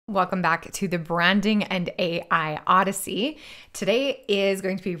Welcome back to the Branding and AI Odyssey. Today is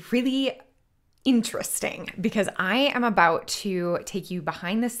going to be really interesting because I am about to take you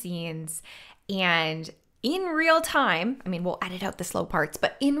behind the scenes and in real time, we'll edit out the slow parts,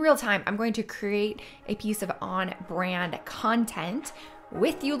 but in real time, I'm going to create a piece of on-brand content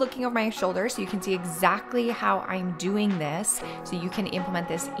with you looking over my shoulder so you can see exactly how I'm doing this so you can implement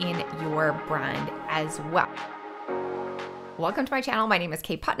this in your brand as well. Welcome to my channel. My name is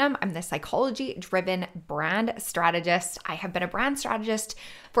Kaye Putnam. I'm the psychology-driven brand strategist. I have been a brand strategist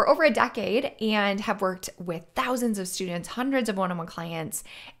for over a decade and have worked with thousands of students, hundreds of one-on-one clients,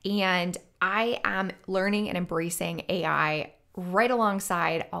 and I am learning and embracing AI right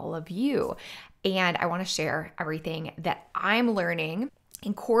alongside all of you. And I want to share everything that I'm learning,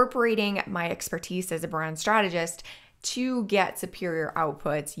 incorporating my expertise as a brand strategist to get superior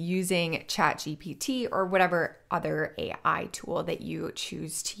outputs using ChatGPT or whatever other AI tool that you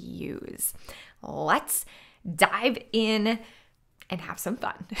choose to use. Let's dive in and have some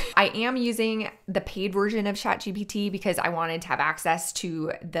fun. I am using the paid version of ChatGPT because I wanted to have access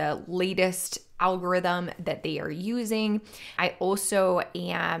to the latest algorithm that they are using. I also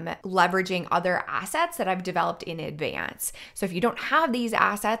am leveraging other assets that I've developed in advance. So if you don't have these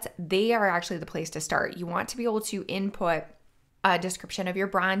assets, they are actually the place to start. You want to be able to input a description of your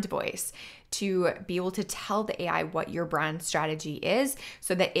brand voice, to be able to tell the AI what your brand strategy is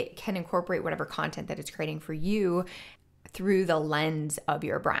so that it can incorporate whatever content that it's creating for you through the lens of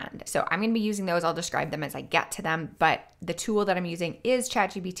your brand. So I'm going to be using those. I'll describe them as I get to them, but the tool that I'm using is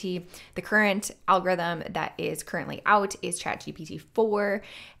ChatGPT. The current algorithm that is currently out is ChatGPT 4,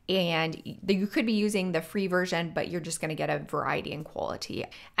 and you could be using the free version, but you're just going to get a variety in quality.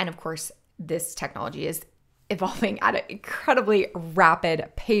 And of course, this technology is evolving at an incredibly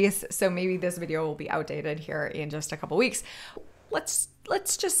rapid pace, so maybe this video will be outdated here in just a couple weeks. Let's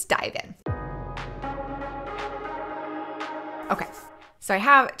just dive in. Okay, so I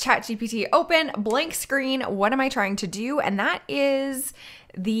have ChatGPT open, blank screen. What am I trying to do? And that is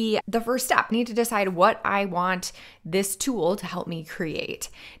the first step. I need to decide what I want this tool to help me create.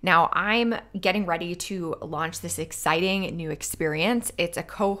 Now, I'm getting ready to launch this exciting new experience. It's a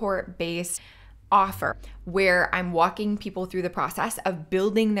cohort-based offer where I'm walking people through the process of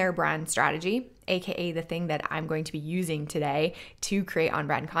building their brand strategy, aka the thing that I'm going to be using today to create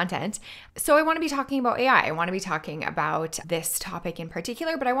on-brand content. So I want to be talking about AI. I want to be talking about this topic in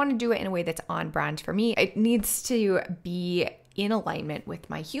particular, but I want to do it in a way that's on brand for me. It needs to be in alignment with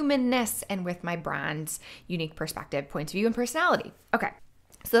my humanness and with my brand's unique perspective, points of view, and personality. Okay,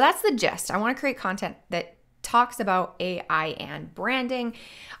 so that's the gist. I want to create content that talks about AI and branding.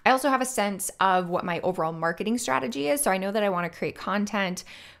 I also have a sense of what my overall marketing strategy is. So I know that I want to create content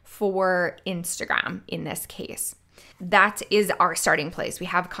for Instagram in this case. That is our starting place. We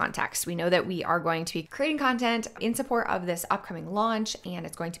have context. We know that we are going to be creating content in support of this upcoming launch, and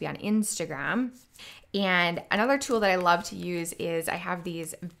it's going to be on Instagram. And another tool that I love to use is I have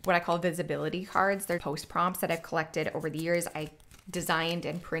these, what I call visibility cards. They're post prompts that I've collected over the years. I designed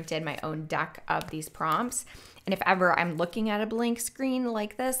and printed my own deck of these prompts. And if ever I'm looking at a blank screen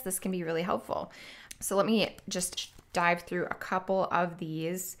like this can be really helpful. So let me just dive through a couple of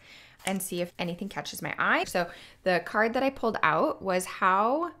these and see if anything catches my eye. So the card that I pulled out was,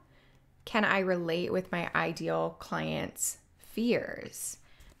 how can I relate with my ideal client's fears?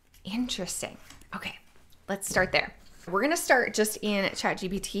 Interesting. Okay, let's start there. We're going to start just in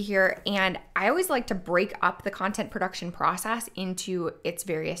ChatGPT here, and I always like to break up the content production process into its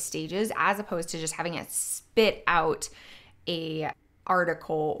various stages as opposed to just having it spit out a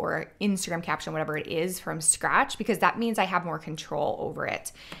article or Instagram caption, whatever it is, from scratch, because that means I have more control over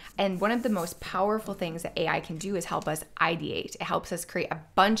it. And one of the most powerful things that AI can do is help us ideate. It helps us create a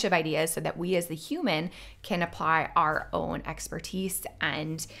bunch of ideas so that we as the human can apply our own expertise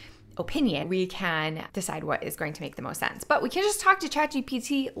and opinion. We can decide what is going to make the most sense. But we can just talk to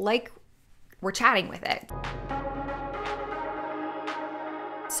ChatGPT like we're chatting with it.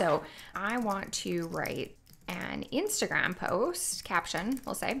 So I want to write an Instagram post caption,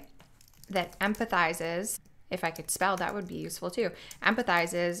 we'll say, that empathizes, if I could spell, that would be useful too,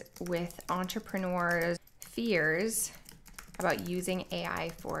 empathizes with entrepreneurs' fears about using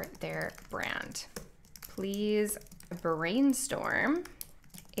AI for their brand. Please brainstorm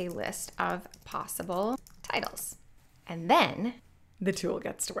a list of possible titles. And then the tool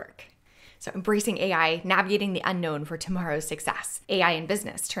gets to work. So embracing AI, navigating the unknown for tomorrow's success. AI in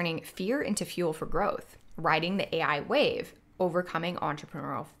business, turning fear into fuel for growth. Riding the AI wave, overcoming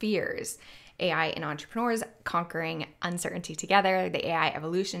entrepreneurial fears. AI and entrepreneurs conquering uncertainty together, the AI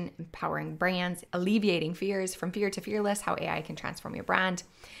evolution, empowering brands, alleviating fears, from fear to fearless, how AI can transform your brand.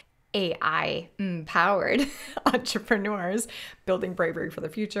 AI empowered entrepreneurs, building bravery for the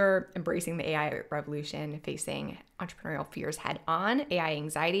future, embracing the AI revolution, facing entrepreneurial fears head on, AI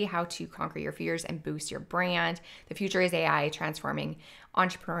anxiety, how to conquer your fears and boost your brand. The future is AI, transforming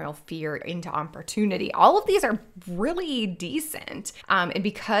entrepreneurial fear into opportunity. All of these are really decent. And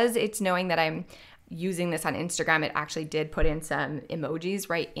because it's knowing that I'm using this on Instagram, it actually did put in some emojis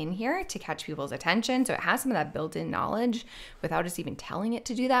right in here to catch people's attention. So it has some of that built-in knowledge without us even telling it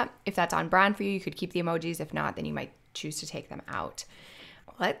to do that. If that's on brand for you, you could keep the emojis. If not, then you might choose to take them out.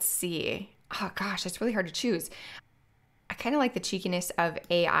 Let's see. Oh gosh, it's really hard to choose. I kind of like the cheekiness of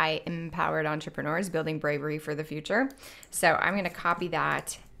AI empowered entrepreneurs building bravery for the future. So I'm going to copy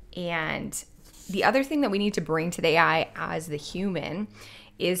that. And the other thing that we need to bring to the AI as the human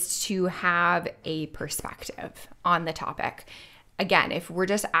is to have a perspective on the topic. Again, if we're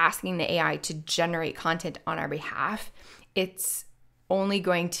just asking the AI to generate content on our behalf, it's only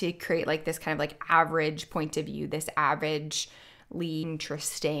going to create like this kind of like average point of view, this averagely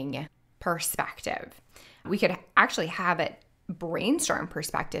interesting perspective. We could actually have it brainstorm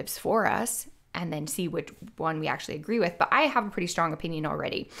perspectives for us and then see which one we actually agree with. But I have a pretty strong opinion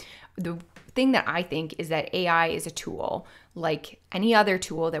already. The thing that I think is that AI is a tool like any other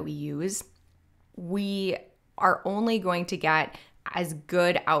tool that we use. We are only going to get as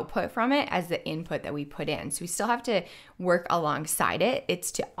good output from it as the input that we put in. So we still have to work alongside it.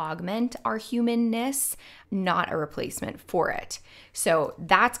 It's to augment our humanness, not a replacement for it. So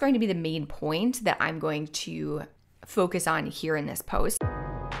that's going to be the main point that I'm going to focus on here in this post.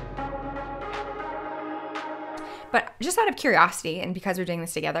 But just out of curiosity, and because we're doing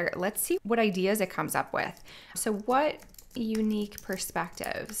this together, let's see what ideas it comes up with. So what unique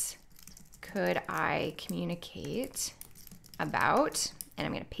perspectives could I communicate about? And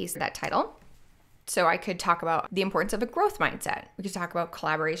I'm going to paste that title. So I could talk about the importance of a growth mindset. We could talk about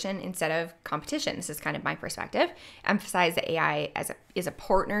collaboration instead of competition. This is kind of my perspective. Emphasize that AI is a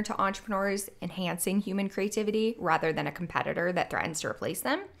partner to entrepreneurs, enhancing human creativity rather than a competitor that threatens to replace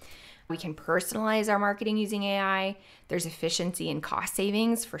them. We can personalize our marketing using AI. There's efficiency and cost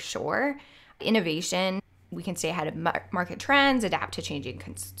savings for sure. Innovation. We can stay ahead of market trends, adapt to changing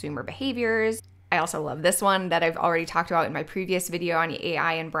consumer behaviors. I also love this one that I've already talked about in my previous video on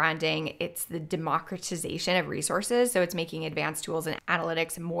AI and branding. It's the democratization of resources. So it's making advanced tools and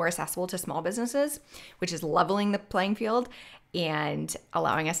analytics more accessible to small businesses, which is leveling the playing field and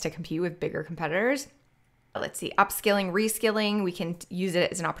allowing us to compete with bigger competitors. Let's see, upskilling, reskilling. We can use it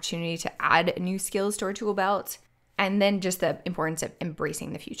as an opportunity to add new skills to our tool belt. And then just the importance of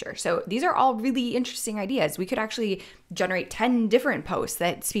embracing the future. So these are all really interesting ideas. We could actually generate 10 different posts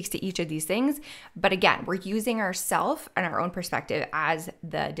that speaks to each of these things. But again, we're using ourself and our own perspective as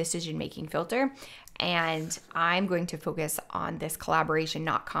the decision-making filter. And I'm going to focus on this collaboration,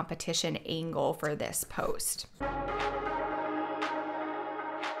 not competition angle for this post.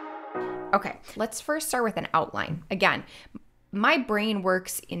 Okay, let's first start with an outline. Again, my brain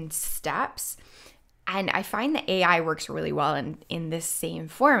works in steps, and I find that AI works really well in this same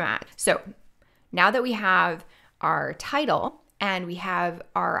format. So now that we have our title and we have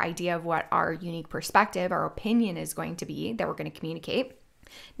our idea of what our unique perspective, our opinion is going to be that we're going to communicate,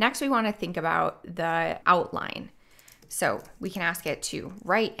 next we want to think about the outline. So we can ask it to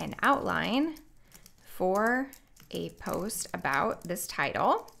write an outline for a post about this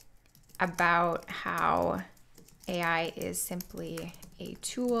title, about how AI is simply a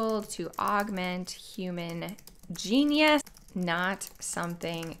tool to augment human genius, not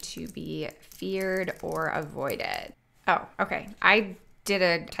something to be feared or avoided. Oh, okay. I did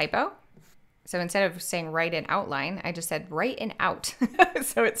a typo. So instead of saying write an outline, I just said write an out.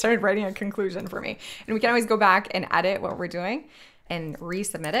 So it started writing a conclusion for me. And we can always go back and edit what we're doing and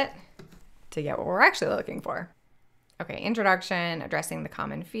resubmit it to get what we're actually looking for. Okay, introduction, addressing the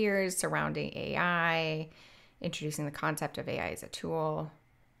common fears surrounding AI, introducing the concept of AI as a tool,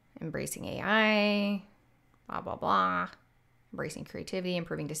 embracing AI, blah, blah, blah, embracing creativity,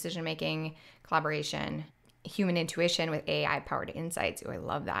 improving decision-making, collaboration, human intuition with AI-powered insights. Oh, I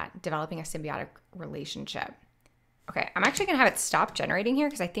love that. Developing a symbiotic relationship. Okay, I'm actually going to have it stop generating here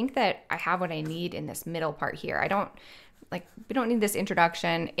because I think that I have what I need in this middle part here. We don't need this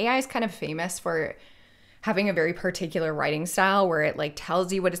introduction. AI is kind of famous for having a very particular writing style where it like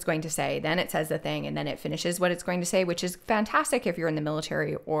tells you what it's going to say, then it says the thing, and then it finishes what it's going to say, which is fantastic if you're in the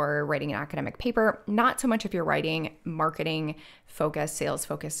military or writing an academic paper. Not so much if you're writing marketing focused, sales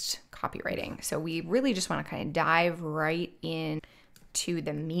focused copywriting. So we really just want to kind of dive right in to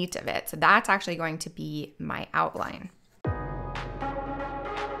the meat of it. So that's actually going to be my outline.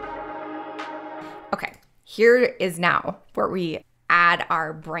 Okay, here is now where we add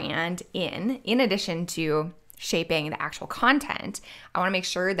our brand in addition to shaping the actual content. I want to make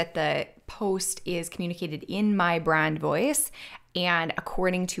sure that the post is communicated in my brand voice and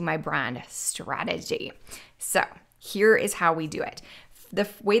according to my brand strategy. So here is how we do it. The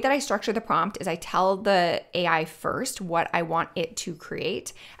way that I structure the prompt is I tell the AI first what I want it to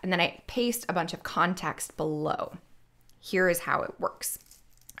create, and then I paste a bunch of context below. Here is how it works.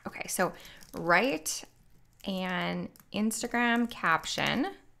 Okay, so write an Instagram caption.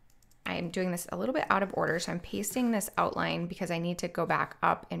 I'm doing this a little bit out of order, so I'm pasting this outline because I need to go back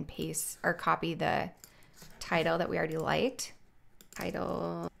up and paste or copy the title that we already liked.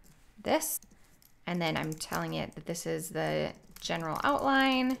 Title this, and then I'm telling it that this is the general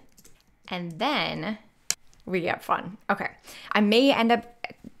outline, and then we get fun. Okay, I may end up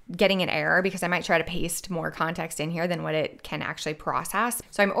getting an error because I might try to paste more context in here than what it can actually process.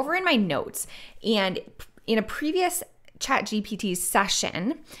 So I'm over in my notes, and in a previous ChatGPT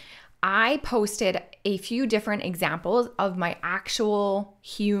session, I posted a few different examples of my actual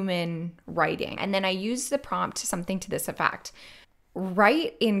human writing. And then I used the prompt to something to this effect.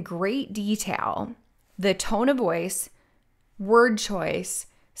 Write in great detail the tone of voice, word choice,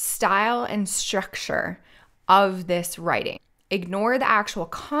 style, and structure of this writing. Ignore the actual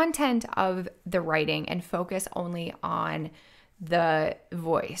content of the writing and focus only on the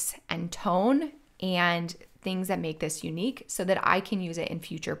voice and tone and things that make this unique so that I can use it in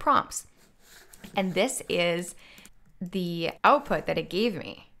future prompts. And this is the output that it gave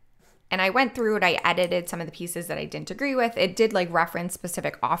me. And I went through it, I edited some of the pieces that I didn't agree with. It did like reference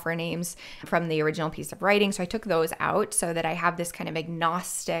specific offer names from the original piece of writing. So I took those out so that I have this kind of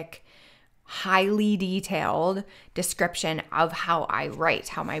agnostic, highly detailed description of how I write,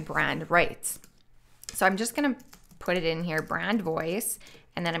 how my brand writes. So I'm just gonna put it in here, brand voice,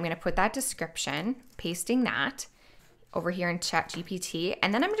 and then I'm gonna put that description, pasting that over here in ChatGPT.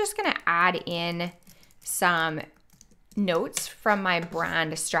 And then I'm just gonna add in some notes from my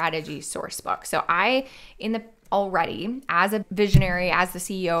brand strategy source book. So already, as a visionary, as the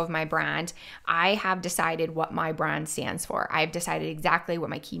CEO of my brand, I have decided what my brand stands for. I've decided exactly what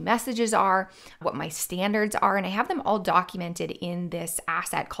my key messages are, what my standards are, and I have them all documented in this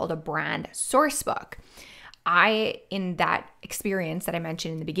asset called a brand source book. In that experience that I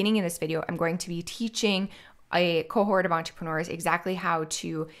mentioned in the beginning of this video, I'm going to be teaching a cohort of entrepreneurs exactly how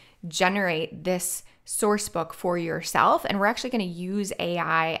to generate this source book for yourself. And we're actually going to use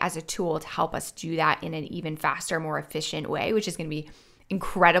AI as a tool to help us do that in an even faster, more efficient way, which is going to be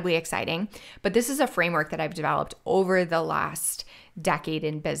incredibly exciting. But this is a framework that I've developed over the last decade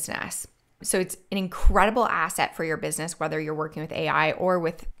in business. So it's an incredible asset for your business, whether you're working with AI or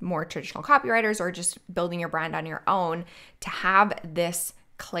with more traditional copywriters or just building your brand on your own, to have this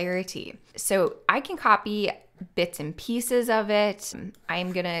clarity. So I can copy bits and pieces of it.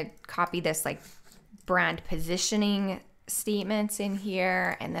 I'm going to copy this like brand positioning statements in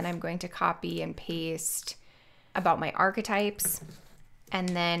here, and then I'm going to copy and paste about my archetypes. And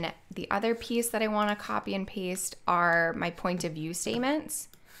then the other piece that I want to copy and paste are my point of view statements.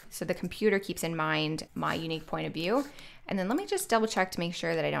 So the computer keeps in mind my unique point of view. And then let me just double check to make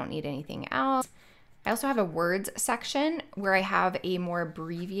sure that I don't need anything else. I also have a words section where I have a more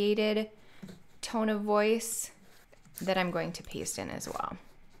abbreviated tone of voice that I'm going to paste in as well.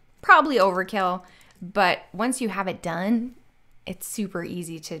 Probably overkill, but once you have it done, it's super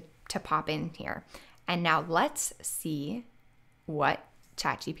easy to pop in here. And now let's see what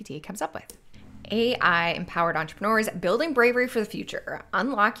ChatGPT comes up with. AI-empowered entrepreneurs building bravery for the future.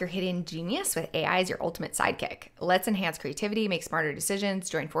 Unlock your hidden genius with AI as your ultimate sidekick. Let's enhance creativity, make smarter decisions,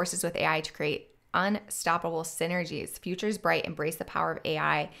 join forces with AI to create unstoppable synergies. The future is bright. Embrace the power of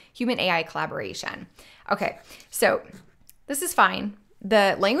AI, human AI collaboration. Okay, so this is fine.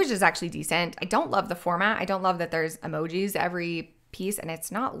 The language is actually decent. I don't love the format. I don't love that there's emojis every piece and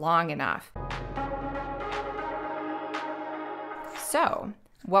it's not long enough. So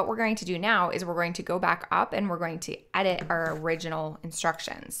what we're going to do now is we're going to go back up and we're going to edit our original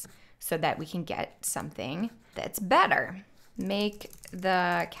instructions so that we can get something that's better. Make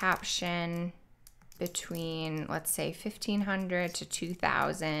the caption between, let's say, 1,500 to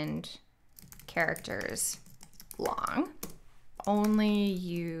 2,000 characters long. Only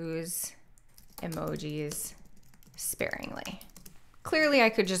use emojis sparingly. Clearly, I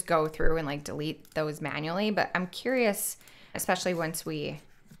could just go through and like delete those manually, but I'm curious, especially once we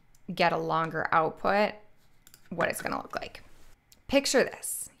get a longer output, what it's going to look like. Picture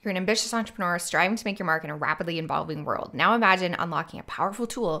this. You're an ambitious entrepreneur striving to make your mark in a rapidly evolving world. Now imagine unlocking a powerful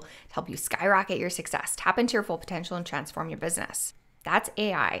tool to help you skyrocket your success, tap into your full potential, and transform your business. That's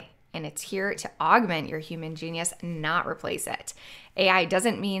AI, and it's here to augment your human genius, not replace it. AI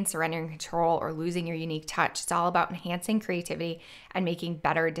doesn't mean surrendering control or losing your unique touch. It's all about enhancing creativity and making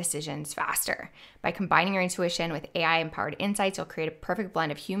better decisions faster. By combining your intuition with AI-empowered insights, you'll create a perfect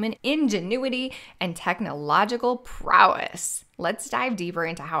blend of human ingenuity and technological prowess. Let's dive deeper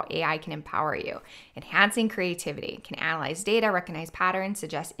into how AI can empower you. Enhancing creativity, can analyze data, recognize patterns,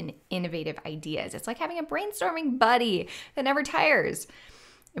 suggest innovative ideas. It's like having a brainstorming buddy that never tires.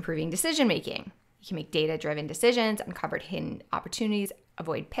 Improving decision-making. You can make data-driven decisions, uncover hidden opportunities,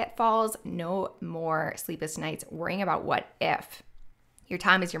 avoid pitfalls. No more sleepless nights worrying about what if. Your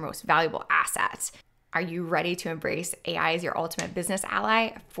time is your most valuable asset. Are you ready to embrace AI as your ultimate business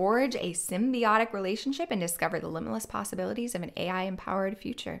ally? Forge a symbiotic relationship and discover the limitless possibilities of an AI-empowered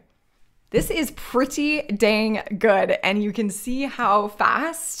future. This is pretty dang good, and you can see how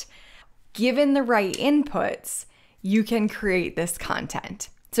fast, given the right inputs, you can create this content.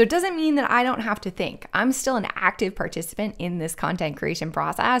 So it doesn't mean that I don't have to think. I'm still an active participant in this content creation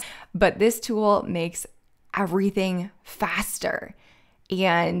process, but this tool makes everything faster.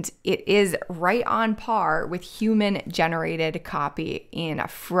 And it is right on par with human-generated copy in a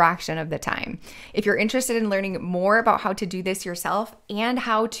fraction of the time. If you're interested in learning more about how to do this yourself and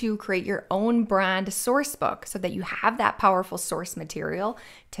how to create your own brand source book so that you have that powerful source material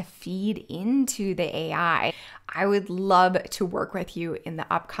to feed into the AI, I would love to work with you in the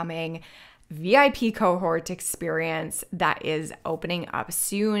upcoming VIP cohort experience that is opening up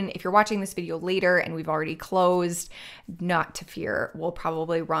soon. If you're watching this video later and we've already closed, not to fear, we'll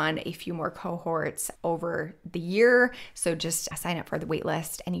probably run a few more cohorts over the year. So just sign up for the wait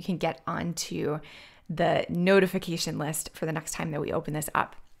list and you can get onto the notification list for the next time that we open this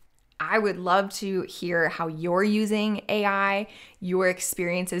up. I would love to hear how you're using AI, your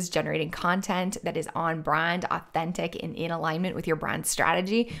experiences generating content that is on brand, authentic, and in alignment with your brand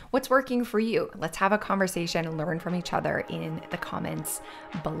strategy. What's working for you? Let's have a conversation and learn from each other in the comments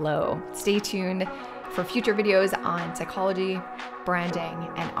below. Stay tuned for future videos on psychology, branding,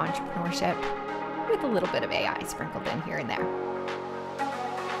 and entrepreneurship with a little bit of AI sprinkled in here and there.